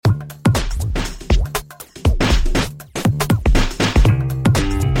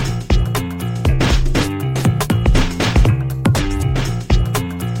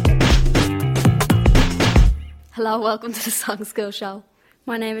Hello, welcome to the Songschool show.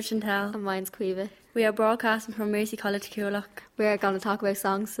 My name is Chantal. And mine's Quiva. We are broadcasting from Mercy College, Coolock. We are going to talk about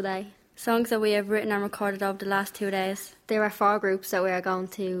songs today. Songs that we have written and recorded over the last 2 days. There are 4 groups that we are going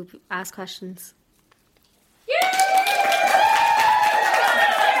to ask questions.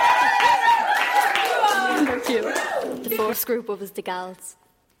 The first group up is the gals.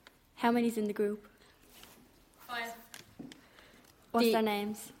 How many's in the group? 5. What's their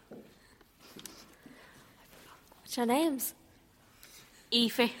names? What's your names?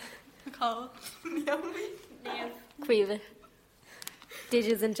 Aoife. Nicole. Naomi. Quiva. Did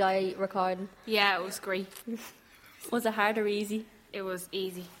you enjoy recording? Yeah, it was great. Was it hard or easy? It was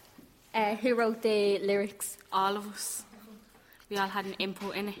easy. Who wrote the lyrics? All of us. We all had an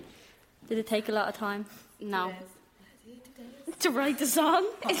input in it. Did it take a lot of time? No. To write the song?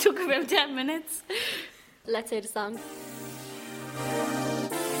 It took about 10 minutes. Let's hear the song.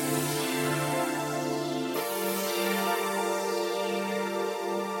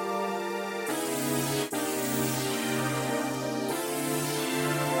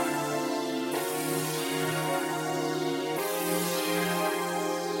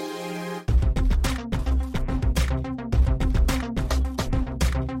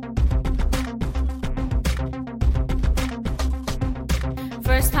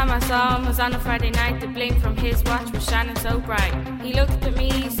 First time I saw him was on a Friday night. The blink from his watch was shining so bright. He looked at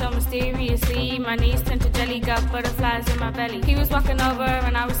me so mysteriously. My knees turned to jelly, got butterflies in my belly. He was walking over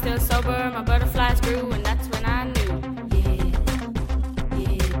and I was still sober. My butterflies grew and that's when I knew.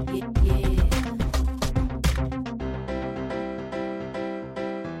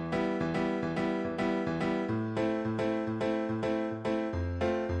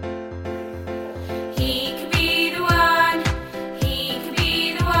 He could be the one. He could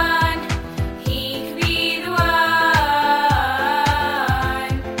be the one. He could be the one.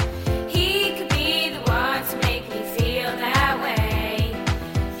 He could be the one to make me feel that way.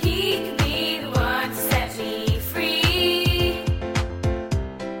 He could be the one to set me free.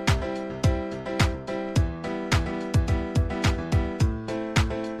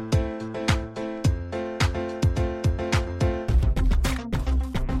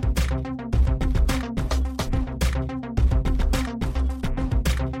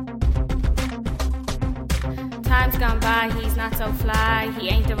 Time's gone by, he's not so fly. He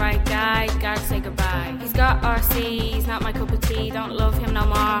ain't the right guy, gotta say goodbye. He's got RC, he's not my cup of tea. Don't love him no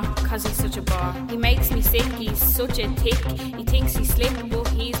more, cause he's such a bore. He makes me sick, he's such a tick. He thinks he's slick, but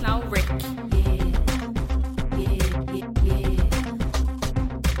he's no Rick.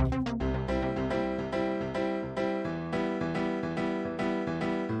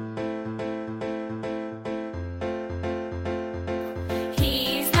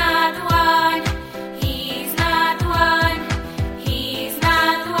 He's not the one. He's not the one. He's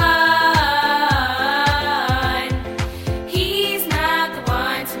not the one. He's not the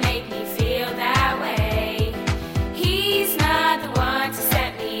one to make me feel that way. He's not the one to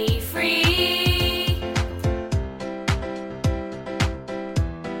set me free.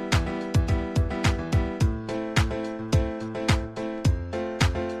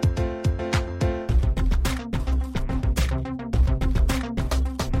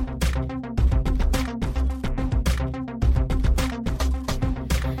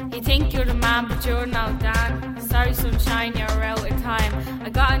 You think you're the man, but you're no Dan. Sorry, sunshine, you're out of time. I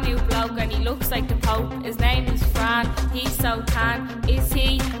got a new bloke and he looks like the Pope. His name is Fran, he's so tan. Is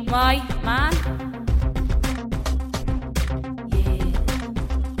he my man?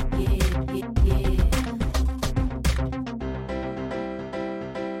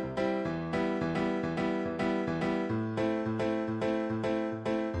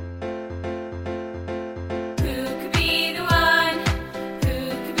 Who could be the one? Who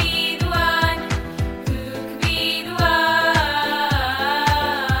could be the one? Who could be the one?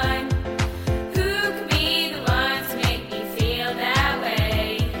 Who could be the one to make me feel that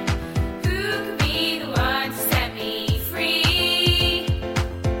way? Who could be the one to set me free?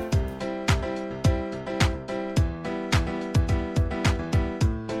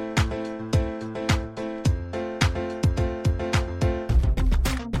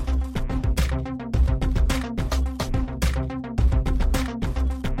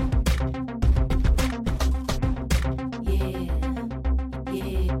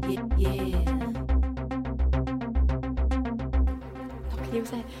 Can you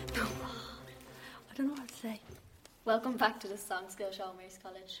say? No. I don't know what to say. Welcome back to the Songschool show, Mercy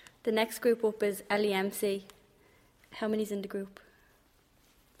College. The next group up is LEMC. How many's in the group?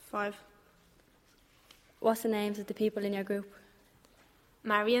 5. What's the names of the people in your group?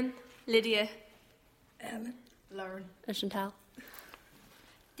 Marion. Lydia. Ellen. Lauren. And Chantal.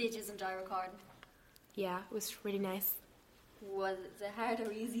 Did you enjoy recording? Yeah, it was really nice. Was it hard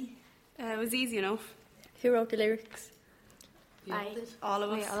or easy? It was easy enough. Who wrote the lyrics? All of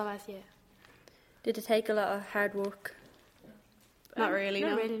Oh, us. yeah, all of us, yeah. Did it take a lot of hard work? Not really,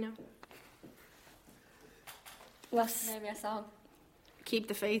 Not no. really, no. Maybe a song. Keep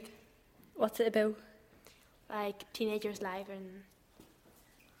the faith. What's it about? Like teenagers' life and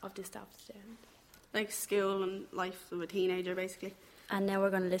of the stuff. So. Like school and life of a teenager, basically. And now we're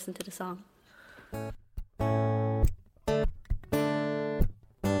going to listen to the song.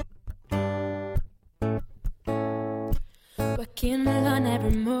 Walking alone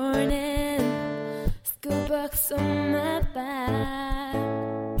every morning, school books on my back.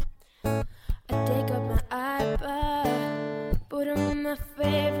 I take up my iPod, put on my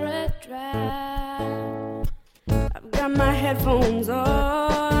favorite track. I've got my headphones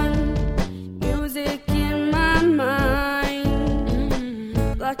on, music in my mind,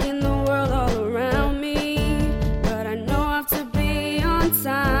 blocking the world all around me, but I know I have to be on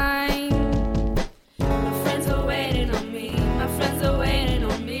time. My friends are waiting on me, my friends are waiting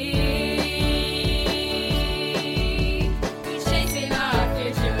on me. We're chasing our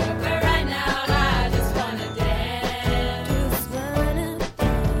future, but right now I just wanna dance. Just wanna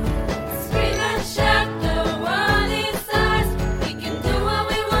dance. Scream and shout, the world is ours. We can do what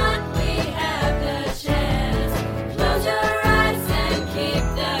we want, we have the chance. Close your eyes and keep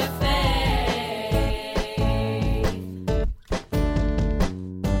the faith.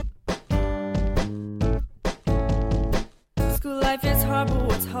 School life is hard, but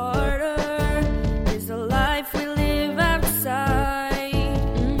what's harder is the life we live outside.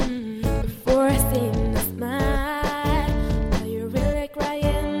 Before I seem to smile, are you really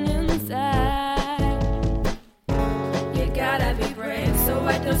crying inside? You gotta be brave, so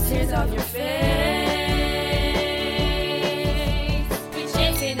wipe those tears off your face. We're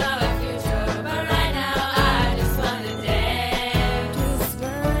chasing our future, but right now I just wanna dance. Just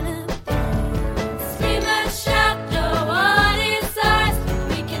wanna dance. Scream and shout, the world is ours.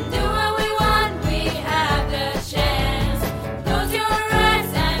 We can do what we want, we have the chance. Close your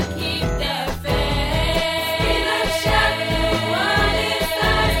eyes and keep the faith. Scream and shout, the world is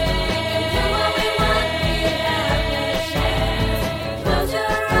ours. We can do what we want, we have the chance. Close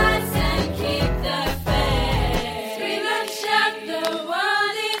your eyes and keep the faith. Scream and shout, the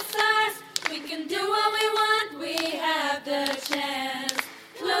world is ours. We can do what we want, we have the chance.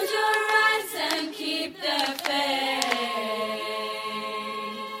 Close your eyes and keep the faith.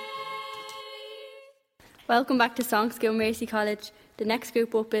 Welcome back to Songschool Mercy College. The next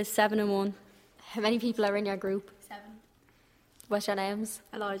group up is 7 and 1. How many people are in your group? 7. What's your names?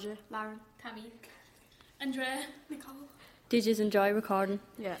 Elijah. Lauren. Tammy. Andrea. Nicole. Did you enjoy recording?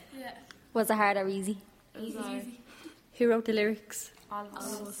 Yeah. Yeah. Was it hard or easy? Easy. Who wrote the lyrics? All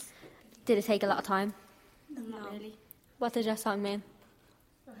of us. Did it take a lot of time? Not really. What did your song mean?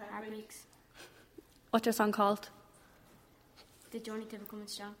 Heartbreaks. What's your song called? The journey to becoming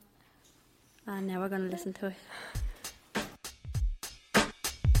strong. And now we're going to listen to it.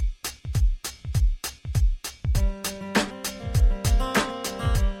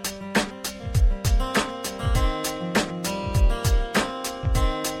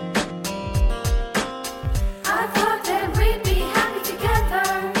 I thought that we'd be happy together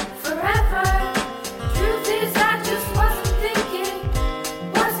forever. Truth is, I just wasn't thinking,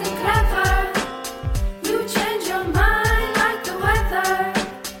 wasn't clever. You change your mind like the weather.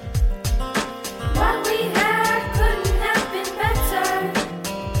 What we had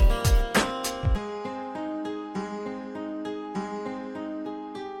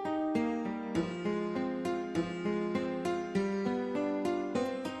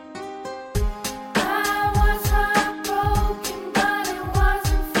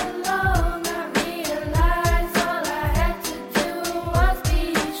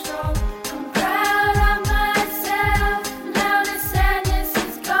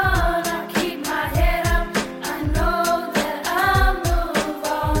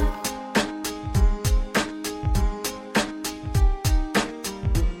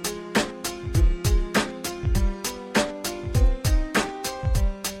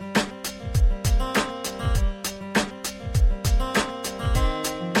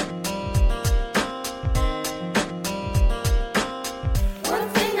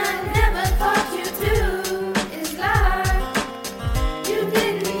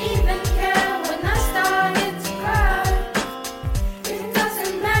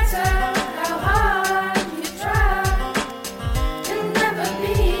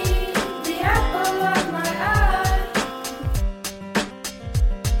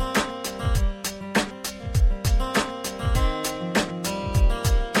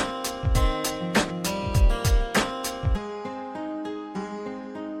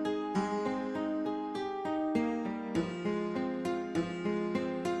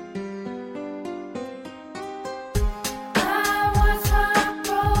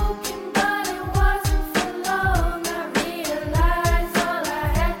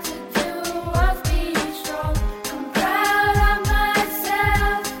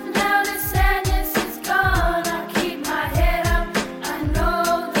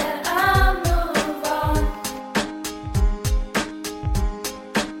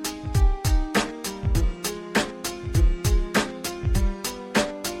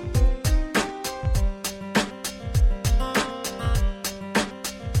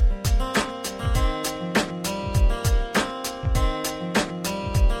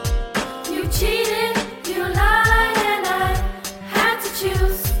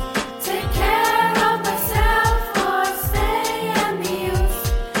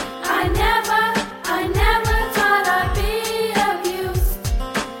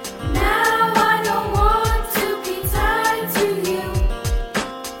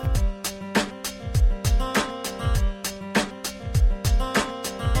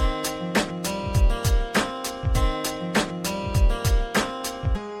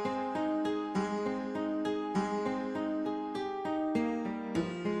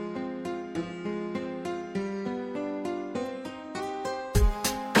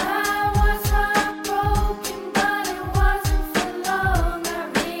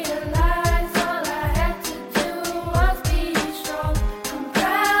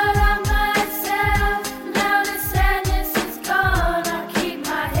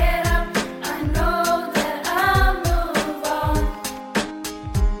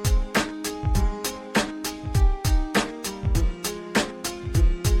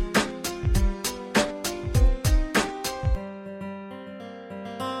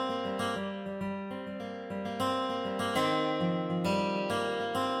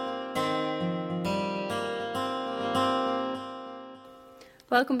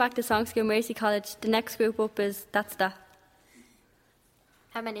Welcome back to Songschool Mercy College. The next group up is That's That.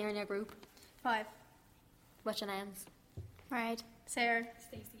 How many are in your group? 5. What's your names? Right. Sarah,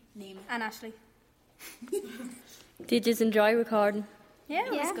 Stacey, and Ashley. Did you enjoy recording? Yeah,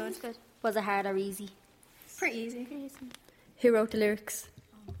 it was good. Was it hard or easy? Pretty easy. Who wrote the lyrics?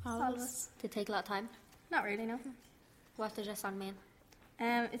 All of us. Did it take a lot of time? Not really, no. What does your song mean?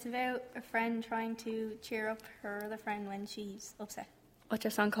 It's about a friend trying to cheer up her other friend when she's upset. What's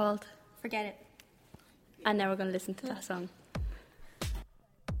your song called? Forget it. And now we're going to listen to that song.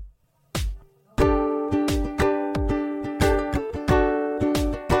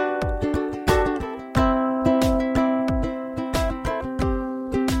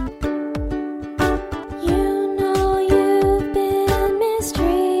 You know you've been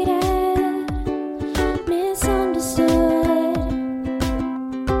mistreated, misunderstood.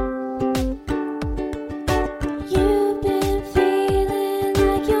 You've been feeling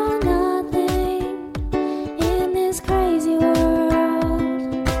like you're nothing in this crazy world.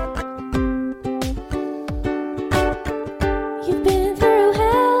 You've been through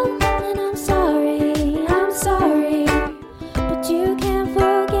hell, and I'm sorry, but you can't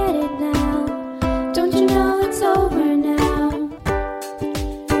forget it now. Don't you know it's over now?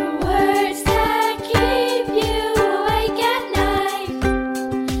 The words that keep you awake at night,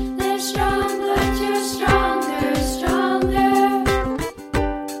 they're strong, but you're stronger, stronger.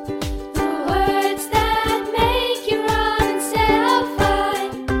 The words that make you run instead of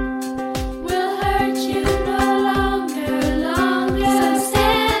fight will hurt you no longer, longer. So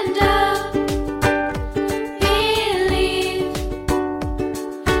stand up, believe.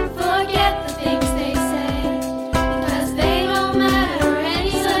 Forget the things they say, because they don't matter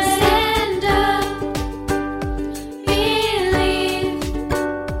anyway. So stand up, believe.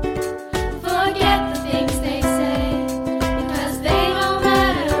 Forget the things they say, because they don't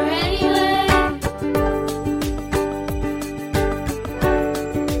matter anyway.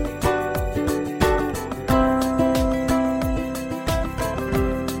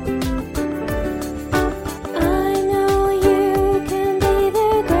 I know you can be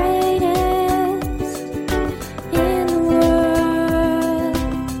the greatest in the world.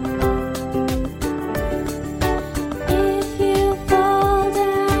 If you fall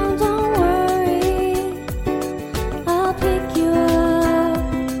down, don't worry, I'll pick you up.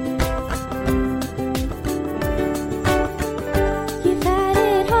 You've had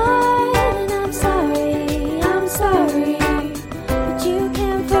it hard, and I'm sorry, but you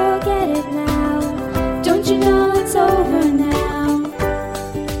can't forget it now. Don't you know it's over now?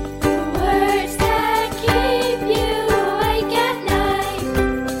 The words that keep you awake at night,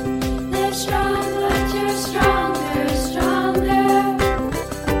 they're strong, but you're stronger, stronger.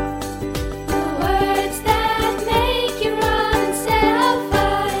 The words that make you run instead of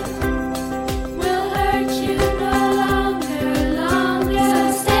fight will hurt you no longer, longer. So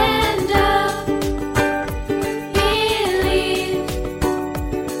stand up, believe.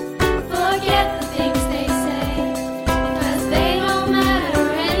 Forget the things they say, because they don't matter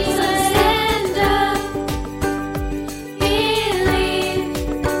anyway. So stand up, believe.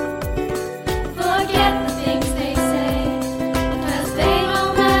 Forget the things they say, because they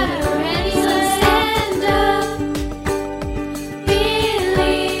don't matter anyway. So stand up,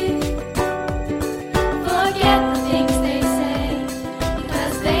 believe. Forget the things they say,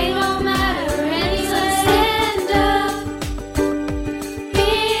 because they don't matter anyway. So stand up,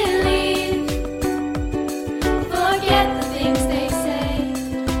 believe. Forget the things they say,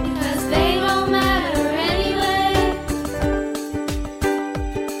 because they don't matter anyway.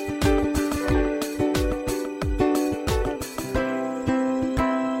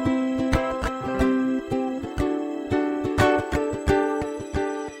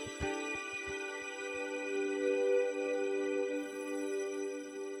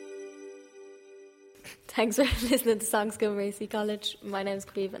 Thanks for listening to Songschool Mercy College. My name's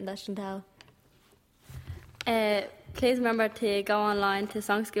Cleve and that's Chantal. Please remember to go online to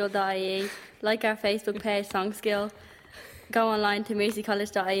songschool.ie, like our Facebook page Songschool, go online to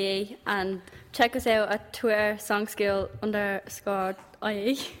mercycollege.ie and check us out at Twitter Songschool_IE.